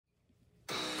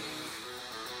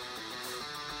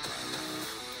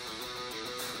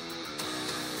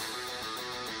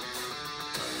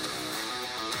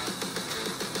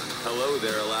Hello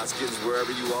there, Alaskans,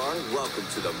 wherever you are. Welcome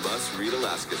to the Must Read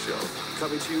Alaska Show.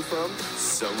 Coming to you from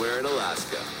somewhere in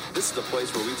Alaska. This is the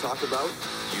place where we talk about,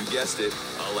 you guessed it,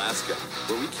 Alaska.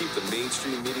 Where we keep the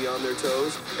mainstream media on their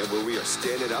toes and where we are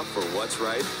standing up for what's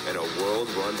right in a world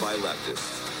run by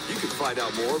leftists. You can find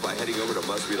out more by heading over to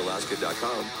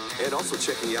mustreadalaska.com and also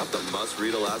checking out the Must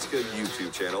Read Alaska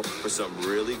YouTube channel for some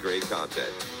really great content.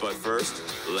 But first,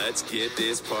 let's get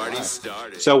this party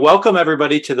started. So welcome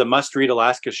everybody to the Must Read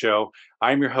Alaska Show.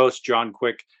 I'm your host, John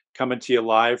Quick, coming to you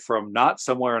live from not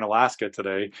somewhere in Alaska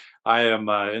today. I am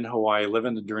in Hawaii,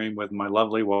 living the dream with my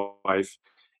lovely wife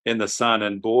in the sun.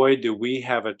 And boy, do we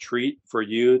have a treat for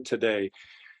you today.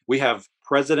 We have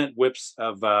President Whips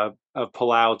of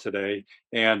Palau today.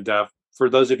 And for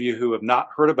those of you who have not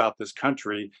heard about this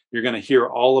country, you're going to hear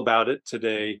all about it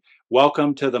today.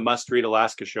 Welcome to the Must Read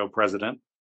Alaska Show, President.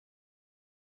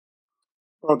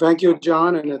 Well, thank you,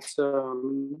 John. And it's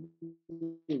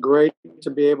great to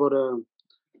be able to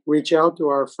reach out to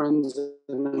our friends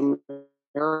in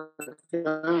America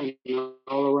and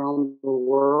all around the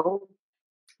world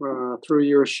through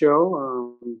your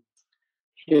show.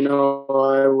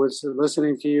 I was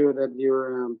listening to you that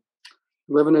you're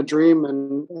living a dream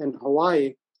in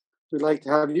Hawaii. We'd like to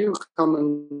have you come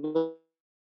and live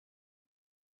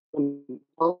in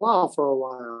Palau for a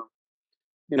while.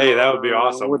 Hey, that would be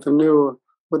awesome. With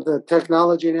the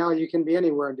technology now, you can be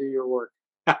anywhere and do your work.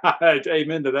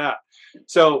 Amen to that.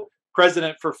 So,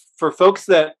 President, for folks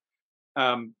that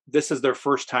this is their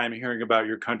first time hearing about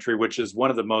your country, which is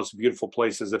one of the most beautiful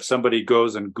places. If somebody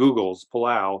goes and Googles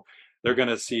Palau, they're going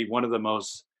to see one of the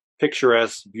most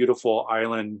picturesque, beautiful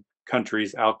island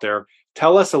countries out there.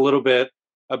 Tell us a little bit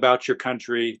about your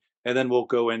country, and then we'll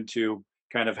go into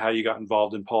kind of how you got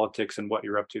involved in politics and what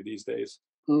you're up to these days.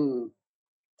 Well,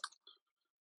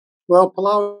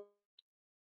 Palau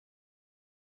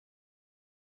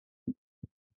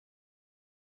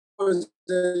is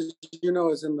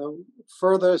in the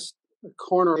furthest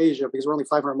corner of Asia because we're only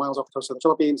 500 miles off the coast of the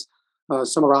Philippines.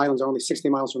 Some of our islands are only 60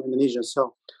 miles from Indonesia.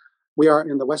 So we are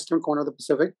in the western corner of the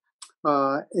Pacific.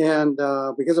 And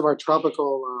because of our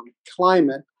tropical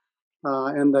climate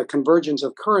and the convergence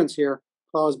of currents here,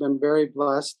 Palau has been very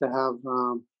blessed to have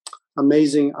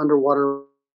amazing underwater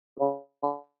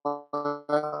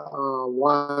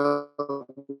wildlife.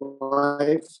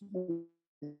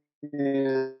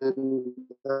 And,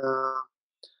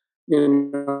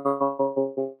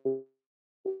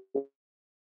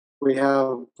 we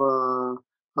have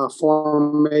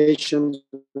formations,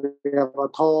 we have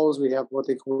atolls, we have what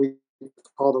we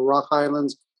call the rock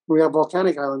islands. We have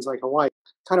volcanic islands like Hawaii,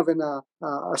 kind of in a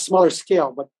smaller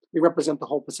scale, but we represent the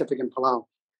whole Pacific in Palau.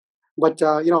 But,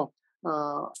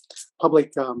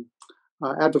 public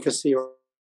advocacy or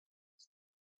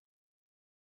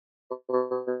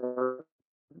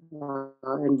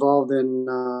involved in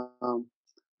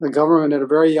the government at a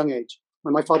very young age.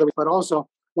 When my father, but also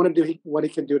wanted to do what he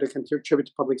could do to contribute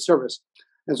to public service.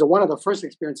 And so one of the first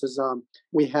experiences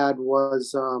we had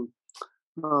was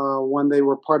when they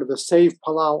were part of the Save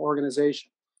Palau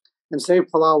organization. And Save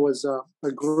Palau was a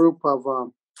group of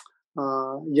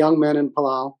young men in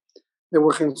Palau that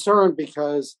were concerned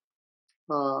because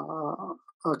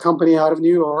a company out of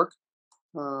New York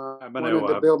wanted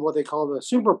to build what they call the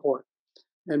superport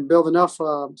and build enough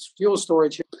fuel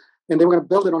storage, and they were going to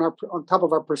build it on top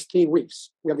of our pristine reefs.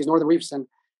 We have these northern reefs, and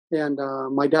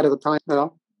my dad at the time,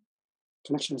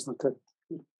 connection is not good.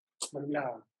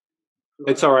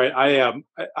 It's all right.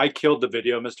 I killed the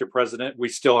video, Mr. President. We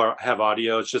still have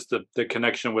audio. It's just the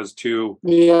connection was too.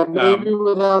 Yeah, maybe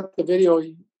without the video.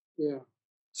 Yeah.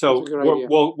 So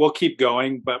we'll keep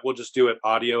going, but we'll just do it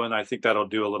audio, and I think that'll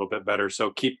do a little bit better.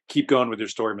 So keep going with your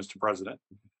story, Mr. President.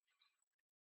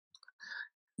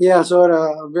 Yeah. So at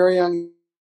a very young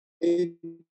age,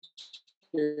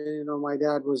 my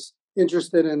dad was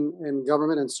interested in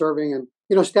government and serving, and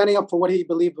standing up for what he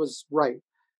believed was right,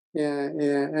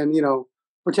 and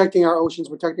protecting our oceans,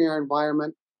 protecting our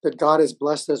environment that God has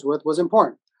blessed us with was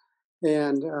important.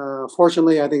 And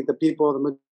fortunately, I think the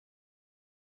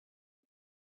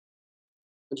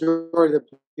majority of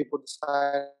the people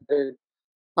decided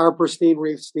our pristine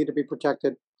reefs need to be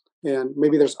protected, and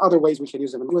maybe there's other ways we can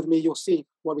use them. And with me, you'll see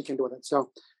what we can do with it. So,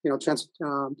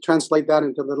 translate that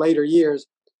into the later years.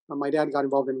 My dad got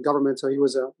involved in government, so he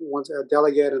was once a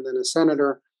delegate and then a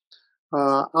senator.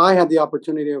 I had the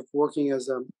opportunity of working as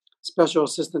a special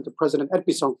assistant to President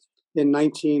Edpison in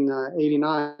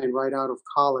 1989, right out of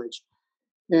college.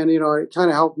 And, it kind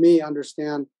of helped me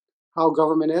understand how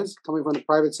government is. Coming from the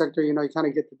private sector, you kind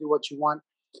of get to do what you want,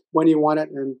 when you want it.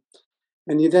 And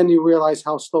then you realize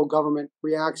how slow government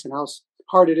reacts and how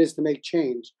hard it is to make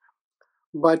change.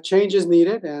 but change is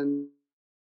needed, and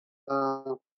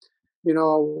uh, you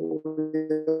know,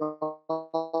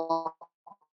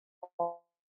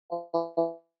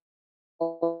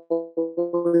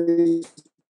 we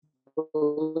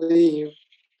believe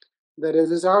that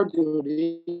it is our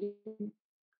duty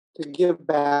to give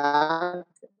back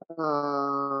to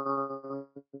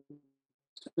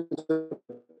the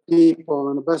people,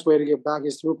 and the best way to give back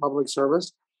is through public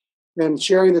service and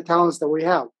sharing the talents that we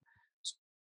have.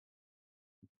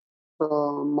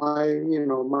 So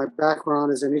my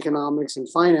background is in economics and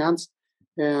finance,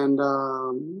 and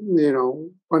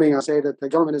running. I say that the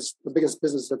government is the biggest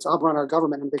business that's outrun our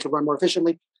government, and they could run more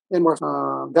efficiently and more.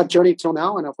 That journey till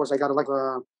now, and of course, I got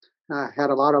had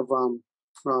a lot of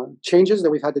changes that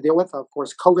we've had to deal with. Of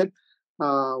course, COVID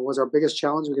was our biggest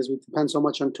challenge because we depend so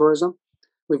much on tourism.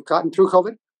 We've gotten through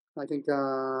COVID, I think,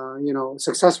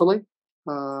 successfully,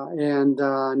 and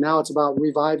now it's about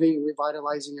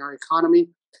revitalizing our economy,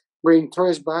 bring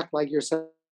tourists back like yourself,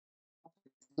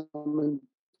 and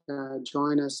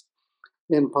join us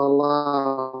in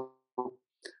Palau.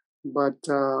 But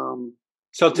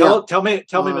So tell me,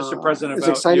 Mr. President, it's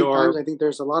about exciting times. I think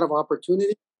there's a lot of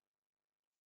opportunity.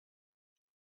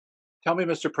 Tell me,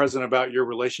 Mr. President, about your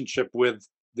relationship with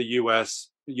the U.S.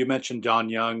 You mentioned Don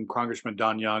Young, Congressman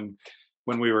Don Young,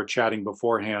 when we were chatting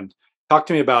beforehand. Talk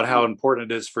to me about how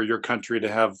important it is for your country to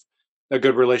have a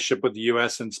good relationship with the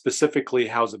U.S. and specifically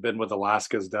how's it been with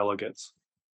Alaska's delegates?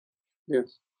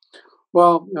 Yes.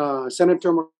 Well,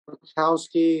 Senator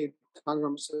Murkowski,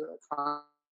 Congressman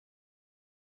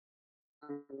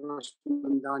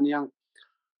Don Young.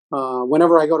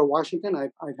 Whenever I go to Washington,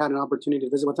 I've had an opportunity to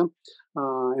visit with him.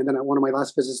 And then at one of my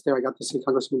last visits there, I got to see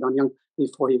Congressman Don Young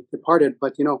before he departed.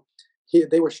 But,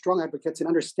 they were strong advocates in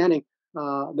understanding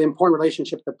the important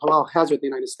relationship that Palau has with the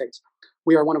United States.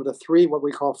 We are one of the three, what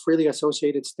we call freely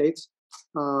associated states.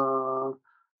 We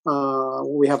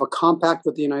have a compact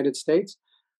with the United States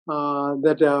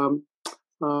that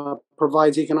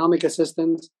provides economic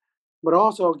assistance, but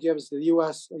also gives the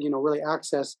U.S., really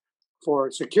access for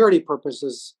security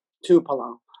purposes to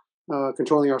Palau,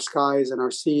 controlling our skies and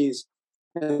our seas.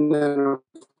 And then, of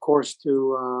course,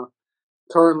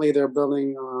 currently they're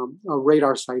building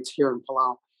radar sites here in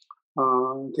Palau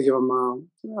to give them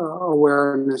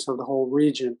awareness of the whole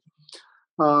region.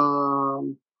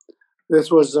 This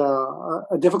was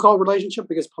a difficult relationship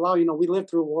because Palau, we lived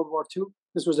through World War II.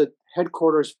 This was a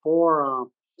headquarters for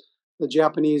the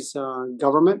Japanese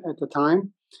government at the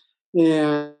time.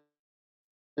 And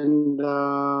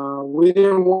we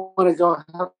didn't want to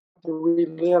have to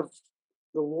relive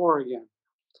the war again.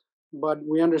 But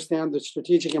we understand the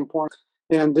strategic importance.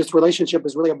 And this relationship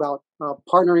is really about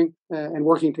partnering and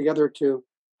working together to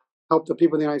help the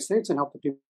people of the United States and help the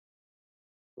people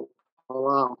of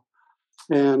Palau.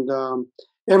 And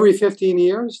every 15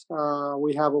 years,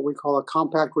 we have what we call a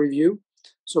compact review.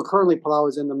 So currently, Palau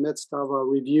is in the midst of a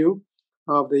review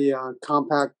of the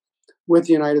compact with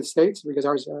the United States because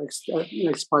ours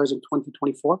expires in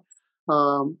 2024.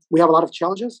 We have a lot of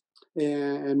challenges,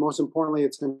 and most importantly,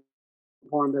 it's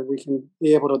important that we can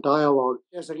be able to dialogue.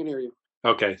 Yes, I can hear you.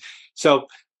 Okay. So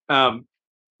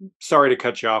sorry to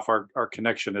cut you off. Our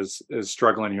connection is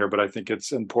struggling here, but I think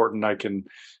it's important. I can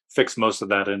fix most of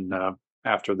that in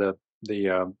after the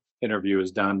interview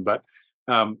is done. But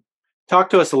talk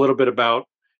to us a little bit about,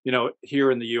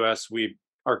 here in the U.S. we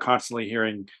are constantly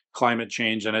hearing climate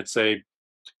change, and it's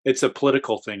a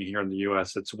political thing here in the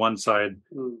U.S. It's one side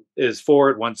is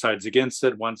for it, one side's against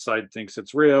it, one side thinks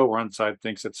it's real, one side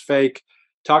thinks it's fake.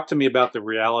 Talk to me about the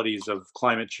realities of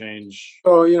climate change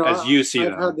as you see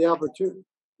them. I've had the opportunity.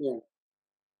 Yeah.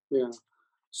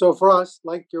 So for us,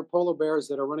 like your polar bears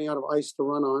that are running out of ice to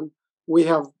run on, we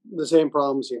have the same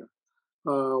problems here.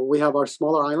 We have our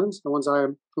smaller islands, the ones I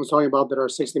was talking about that are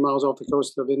 60 miles off the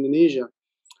coast of Indonesia.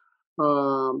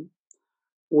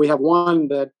 We have one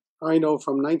that I know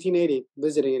from 1980,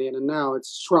 visiting it, and now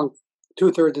it's shrunk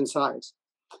 2/3 in size.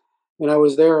 And I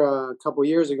was there a couple of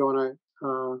years ago, and I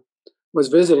was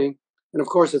visiting, and of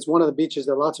course, it's one of the beaches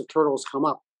that lots of turtles come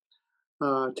up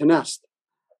to nest.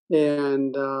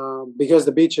 And because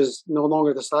the beach is no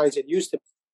longer the size it used to be,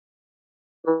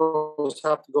 turtles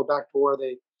have to go back to where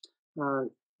they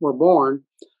were born.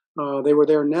 They were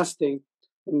there nesting,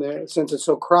 and since it's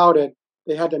so crowded,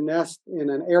 they had to nest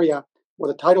in an area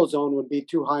where the tidal zone would be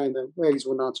too high and the eggs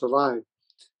would not survive. And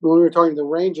when we were talking to the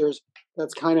rangers,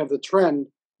 that's kind of the trend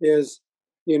is,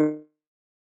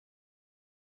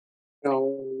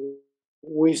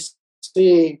 we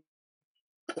see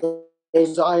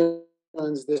those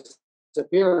islands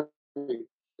disappearing.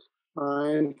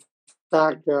 In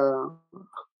fact, a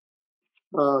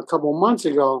couple of months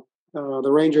ago,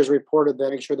 The rangers reported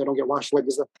that make sure they don't get washed away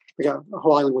because the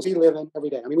whole island was we live in every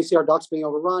day. I mean, we see our docks being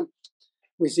overrun.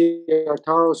 We see our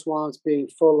taro swamps being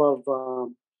full of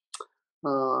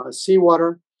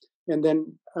seawater. And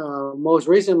then most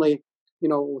recently,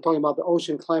 we're talking about the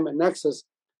ocean climate nexus,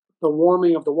 the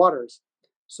warming of the waters.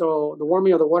 So the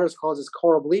warming of the waters causes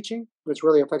coral bleaching, which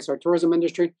really affects our tourism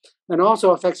industry, and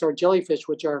also affects our jellyfish,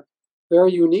 which are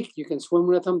very unique. You can swim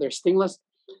with them; they're stingless.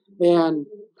 And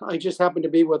I just happened to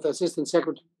be with Assistant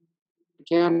Secretary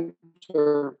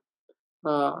Cantor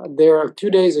there 2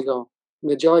 days ago.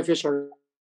 And the jellyfish are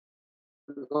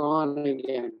gone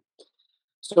again.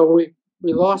 So we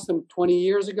lost them 20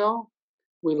 years ago.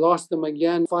 We lost them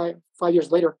again five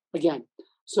years later again.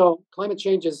 So climate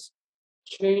change is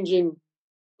changing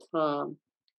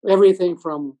everything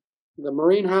from the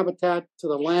marine habitat to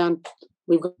the land.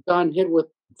 We've gotten hit with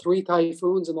 3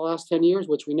 typhoons in the last 10 years,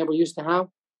 which we never used to have.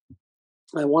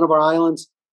 And one of our islands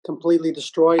completely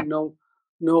destroyed, no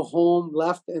home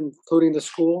left, including the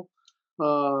school.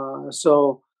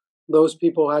 So those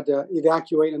people had to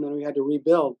evacuate, and then we had to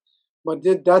rebuild. But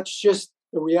that's just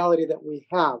the reality that we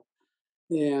have.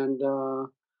 And,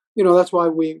 that's why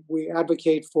we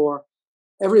advocate for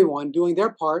everyone doing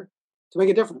their part to make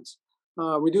a difference.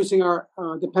 Reducing our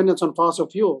dependence on fossil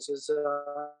fuels is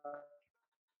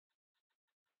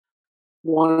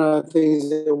one of the things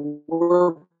that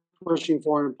we're pushing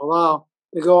for in Palau,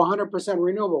 to go 100%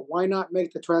 renewable. Why not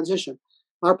make the transition?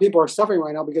 Our people are suffering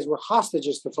right now because we're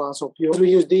hostages to fossil fuels.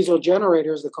 We use diesel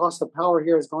generators. The cost of power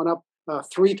here has gone up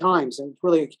 3 times, and it's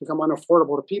really become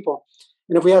unaffordable to people.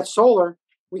 And if we had solar,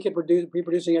 we could be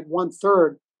producing at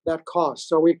 1/3 that cost.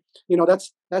 So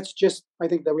that's just, I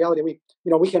think, the reality.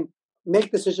 We can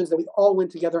make decisions that we all win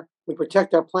together. We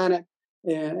protect our planet,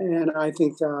 and I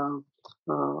think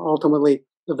ultimately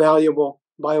the valuable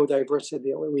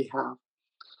biodiversity that we have.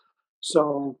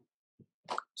 So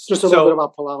it's just a little bit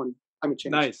about Palau and climate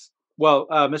change. Nice. Well,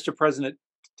 Mr. President,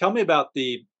 tell me about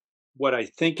what I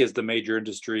think is the major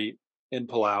industry in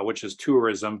Palau, which is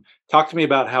tourism. Talk to me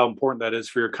about how important that is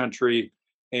for your country,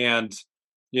 and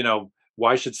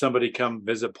why should somebody come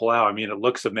visit Palau? I mean, it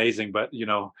looks amazing, but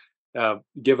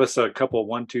give us a couple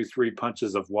 1, 2, 3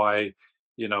 punches of why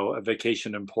a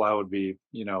vacation in Palau would be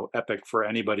epic for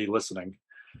anybody listening.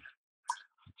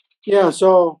 Yeah,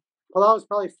 so Palau is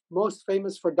probably most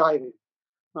famous for diving.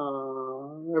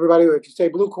 Everybody, if you say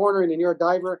Blue Corner and you're a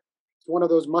diver, it's one of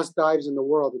those must dives in the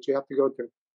world that you have to go to.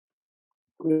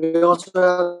 We also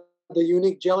have the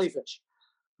unique jellyfish.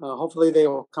 Hopefully they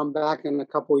will come back in a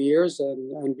couple of years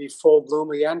and be full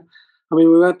bloom again. I mean,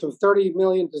 we went from 30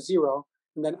 million to 0,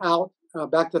 and then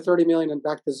back to 30 million and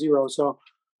back to 0. So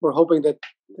we're hoping that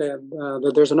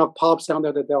there's enough polyps down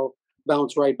there that they'll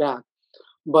bounce right back.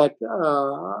 But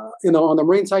on the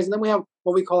marine sides, and then we have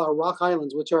what we call our rock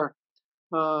islands, which are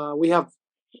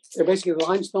they're basically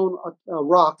limestone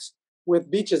rocks with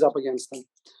beaches up against them.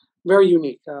 Very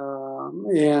unique,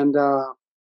 and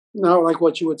not like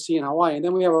what you would see in Hawaii. And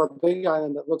then we have our big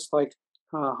island that looks like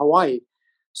Hawaii.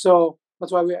 So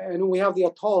that's why we have the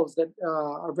atolls that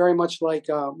are very much like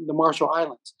the Marshall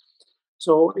Islands.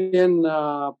 So in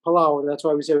Palau, that's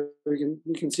why we say you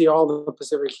can see all the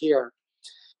Pacific here.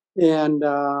 And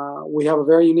we have a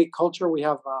very unique culture. We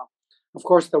have, of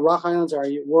course, the Rock Islands are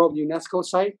a World UNESCO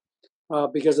site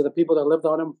because of the people that lived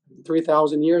on them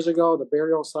 3,000 years ago. The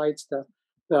burial sites, the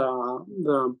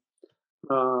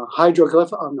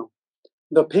hydroglyph,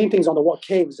 the paintings on the wall,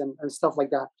 caves and stuff like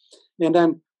that. And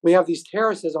then we have these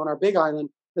terraces on our big island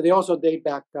that they also date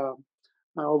back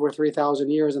over 3,000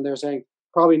 years, and they're saying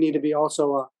probably need to be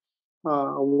also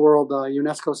a World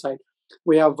UNESCO site.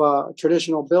 We have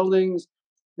traditional buildings,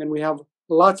 and we have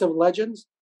lots of legends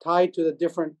tied to the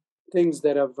different things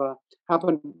that have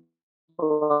happened.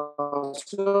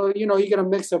 So, you get a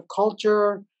mix of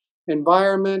culture,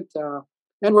 environment,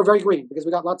 and we're very green because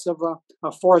we got lots of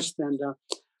forest. And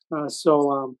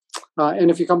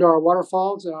and if you come to our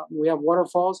waterfalls, we have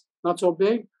waterfalls, not so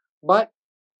big, but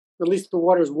at least the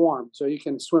water is warm, so you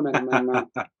can swim in them. And,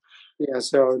 yeah,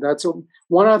 so that's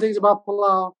one of the things about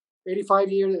Palau.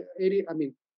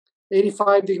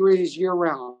 85 degrees year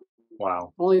round.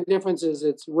 Wow. Only difference is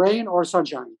it's rain or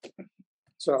sunshine.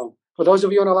 So for those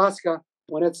of you in Alaska,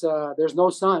 when it's there's no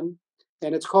sun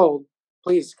and it's cold,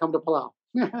 please come to Palau.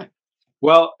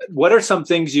 Well, what are some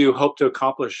things you hope to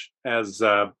accomplish as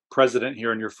president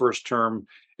here in your first term?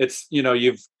 It's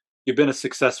you've been a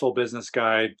successful business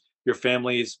guy. Your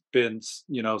family's been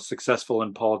successful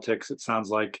in politics, it sounds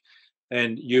like,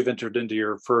 and you've entered into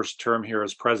your first term here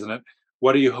as president.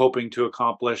 What are you hoping to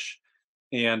accomplish,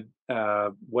 and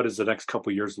what does the next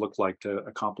couple of years look like to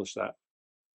accomplish that?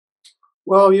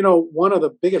 Well, one of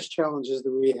the biggest challenges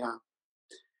that we have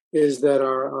is that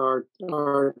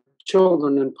our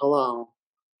children in Palau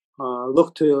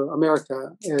look to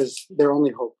America as their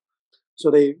only hope. So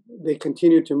they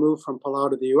continue to move from Palau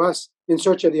to the U.S. in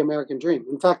search of the American dream.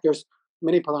 In fact, there's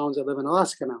many Palauans that live in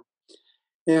Alaska now.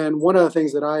 And one of the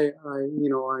things that I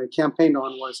campaigned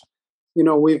on was,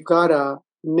 we've got to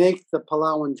make the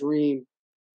Palauan dream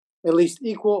at least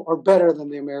equal or better than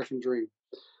the American dream.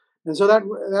 And so that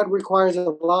requires a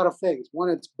lot of things. One,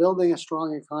 it's building a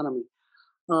strong economy.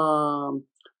 Um,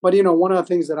 but one of the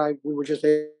things that we were just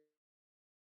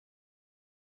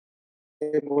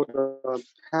able to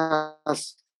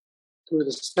pass through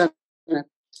the Senate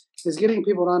is getting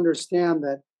people to understand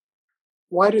that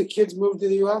why do kids move to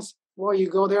the U.S.? Well, you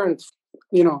go there and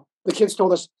the kids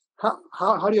told us,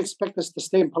 how do you expect us to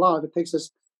stay in Palau if it takes us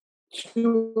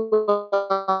 2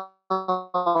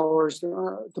 hours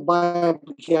to buy a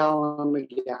gallon of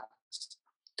gas?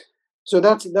 So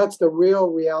that's the real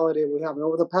reality we have. And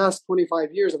over the past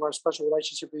 25 years of our special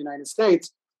relationship with the United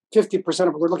States, 50%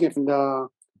 of it we're looking at. To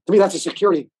me, that's a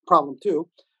security problem too,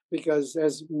 because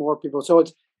as more people, so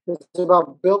it's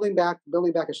about building back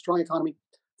a strong economy.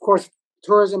 Of course,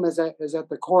 tourism is at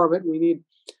the core of it. We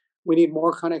need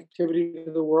more connectivity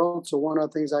to the world. So one of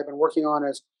the things I've been working on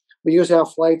is we used to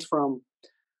have flights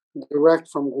direct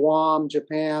from Guam,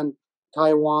 Japan,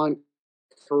 Taiwan,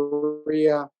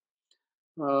 Korea,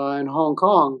 and Hong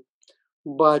Kong,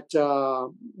 but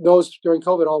those during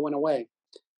COVID all went away.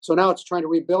 So now it's trying to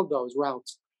rebuild those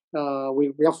routes.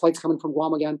 We have flights coming from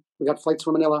Guam again. We got flights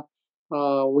from Manila.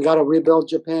 We got to rebuild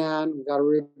Japan. We got to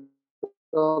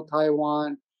rebuild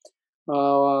Taiwan.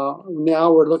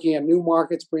 Now we're looking at new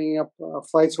markets, bringing up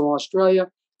flights from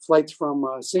Australia, flights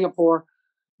from Singapore.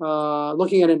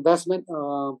 Looking at investment.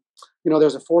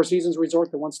 There's a Four Seasons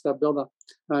resort that wants to build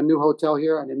a new hotel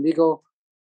here, an Indigo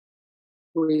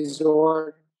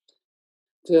resort,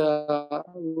 to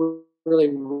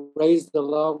really raise the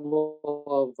level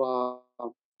of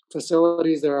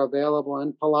facilities that are available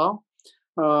in Palau.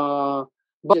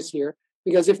 But is here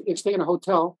because if staying in a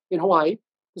hotel in Hawaii,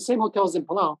 the same hotels in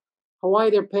Palau, Hawaii,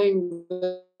 they're paying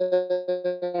the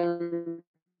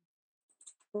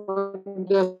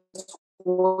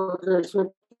workers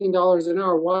 $15 an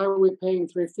hour. Why are we paying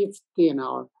 $3.50 an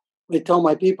hour? I tell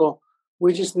my people,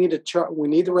 we just need we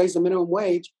need to raise the minimum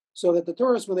wage so that the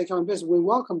tourists, when they come and visit, we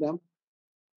welcome them.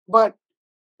 But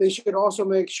they should also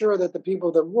make sure that the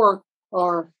people that work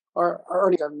are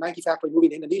earning. A Nike factory moving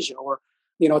to Indonesia, or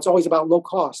it's always about low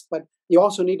cost. But you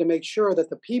also need to make sure that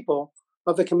the people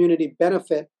of the community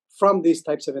benefit from these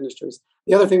types of industries.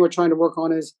 The other thing we're trying to work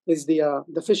on is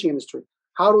the fishing industry.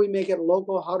 How do we make it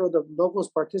local? How do the locals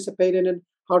participate in it?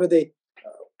 How are they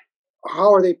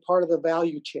part of the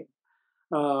value chain?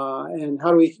 And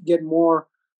how do we get more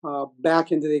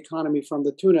back into the economy from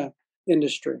the tuna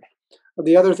industry?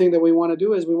 The other thing that we want to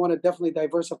do is we want to definitely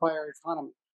diversify our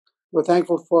economy. We're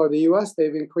thankful for the U.S.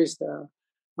 They've increased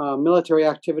military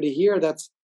activity here. That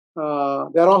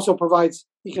also provides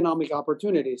economic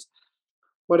opportunities.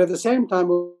 But at the same time,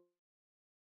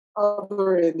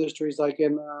 other industries like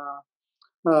in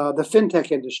the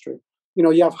fintech industry,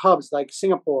 you have hubs like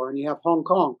Singapore and you have Hong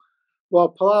Kong.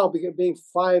 Well, Palau, being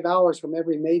 5 hours from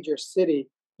every major city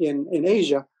in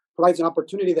Asia, provides an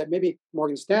opportunity that maybe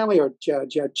Morgan Stanley or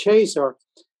Chase or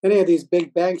any of these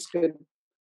big banks could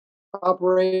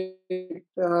operate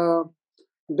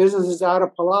businesses out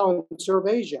of Palau and serve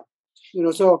Asia.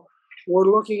 So we're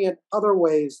looking at other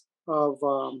ways of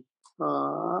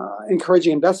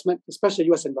encouraging investment, especially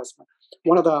U.S. investment.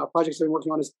 One of the projects that we're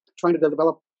working on is trying to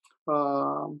develop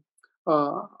a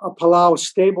Palau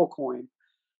stable coin,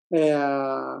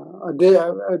 a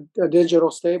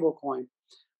digital stable coin,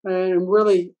 and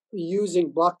really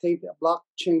using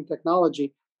blockchain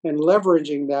technology and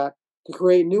leveraging that to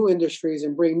create new industries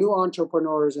and bring new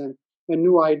entrepreneurs and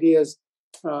new ideas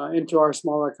into our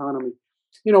small economy.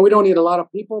 We don't need a lot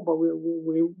of people, but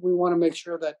we want to make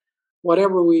sure that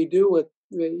whatever we do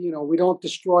we don't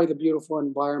destroy the beautiful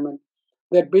environment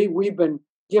that we've been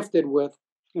gifted with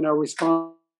and are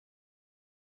responsible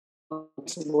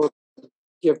to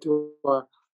give to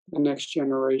the next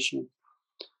generation.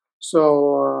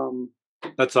 So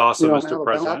that's awesome, Mr.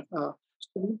 President.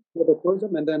 With the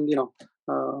tourism, and then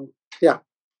yeah.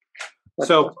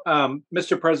 So,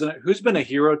 Mr. President, who's been a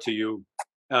hero to you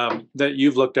that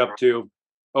you've looked up to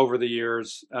over the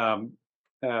years?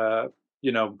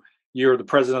 You're the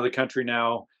president of the country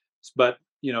now, but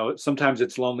sometimes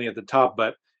it's lonely at the top.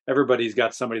 But everybody's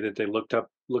got somebody that they look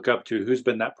up to. Who's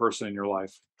been that person in your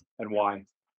life, and why?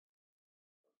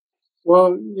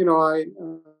 Well,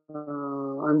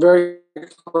 I'm very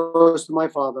close to my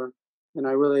father, and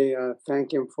I really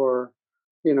thank him for,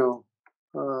 you know,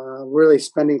 really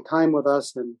spending time with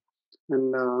us. And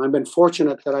I've been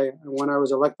fortunate that when I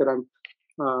was elected, I'm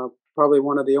probably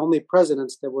one of the only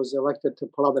presidents that was elected to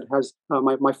Palau that has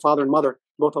my father and mother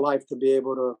both alive to be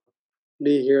able to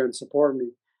be here and support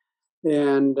me.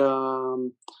 And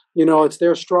it's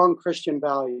their strong Christian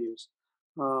values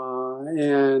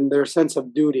and their sense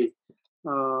of duty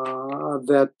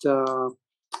that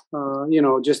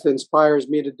just inspires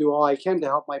me to do all I can to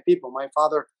help my people. My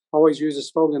father always used a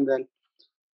slogan that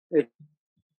it's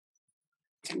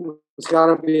got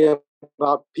to be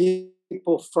about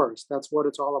people first. That's what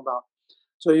it's all about.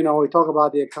 So, we talk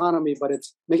about the economy, but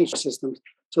it's making sure systems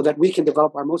so that we can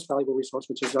develop our most valuable resource,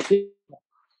 which is our people.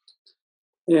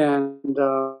 And,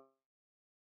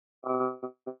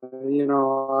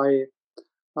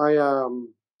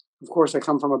 of course, I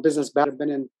come from a business background. I've been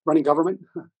in running government,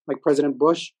 like President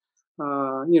Bush,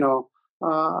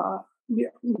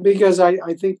 because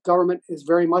I think government is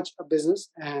very much a business,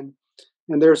 and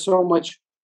there's so much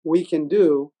we can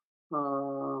do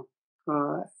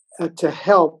to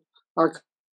help our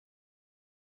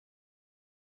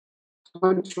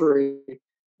country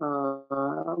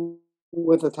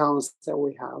with the talents that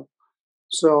we have.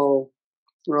 So,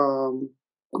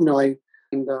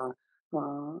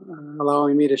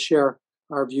 allowing me to share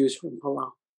our views from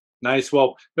Palau. Nice.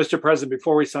 Well, Mr. President,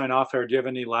 before we sign off here, do you have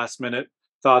any last minute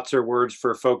thoughts or words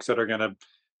for folks that are going to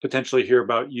potentially hear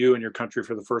about you and your country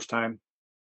for the first time?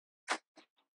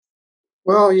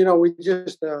 Well, we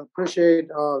just appreciate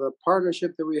the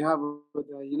partnership that we have with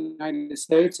the United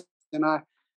States. And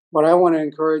what I want to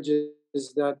encourage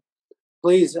is that,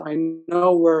 please, I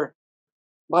know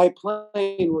by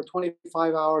plane, we're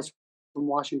 25 hours from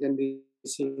Washington,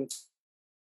 D.C.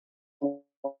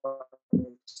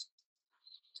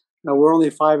 Now, we're only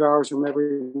 5 hours from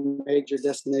every major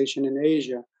destination in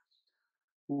Asia.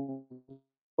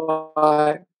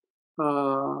 But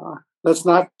let's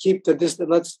not keep the distance.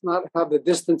 Let's not have the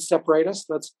distance separate us.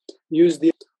 Let's use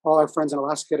all our friends in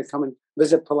Alaska to come and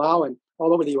visit Palau and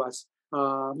all over the U.S.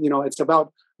 It's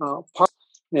about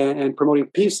and promoting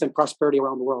peace and prosperity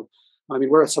around the world. I mean,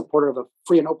 we're a supporter of a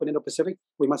free and open Indo-Pacific.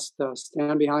 We must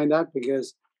stand behind that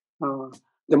because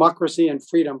democracy and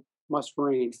freedom must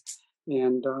reign.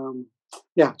 And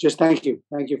just thank you.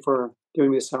 Thank you for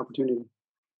giving me this opportunity.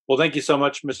 Well, thank you so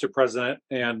much, Mr. President.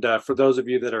 And for those of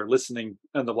you that are listening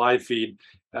on the live feed,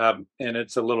 and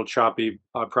it's a little choppy,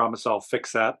 I promise I'll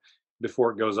fix that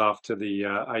before it goes off to the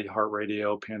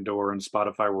iHeartRadio, Pandora, and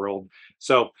Spotify world.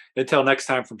 So until next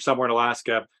time from somewhere in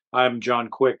Alaska, I'm John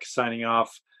Quick signing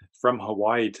off from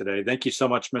Hawaii today. Thank you so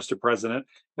much, Mr. President,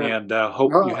 and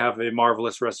hope you have a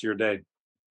marvelous rest of your day.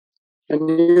 And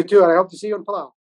you too. I hope to see you in Palau.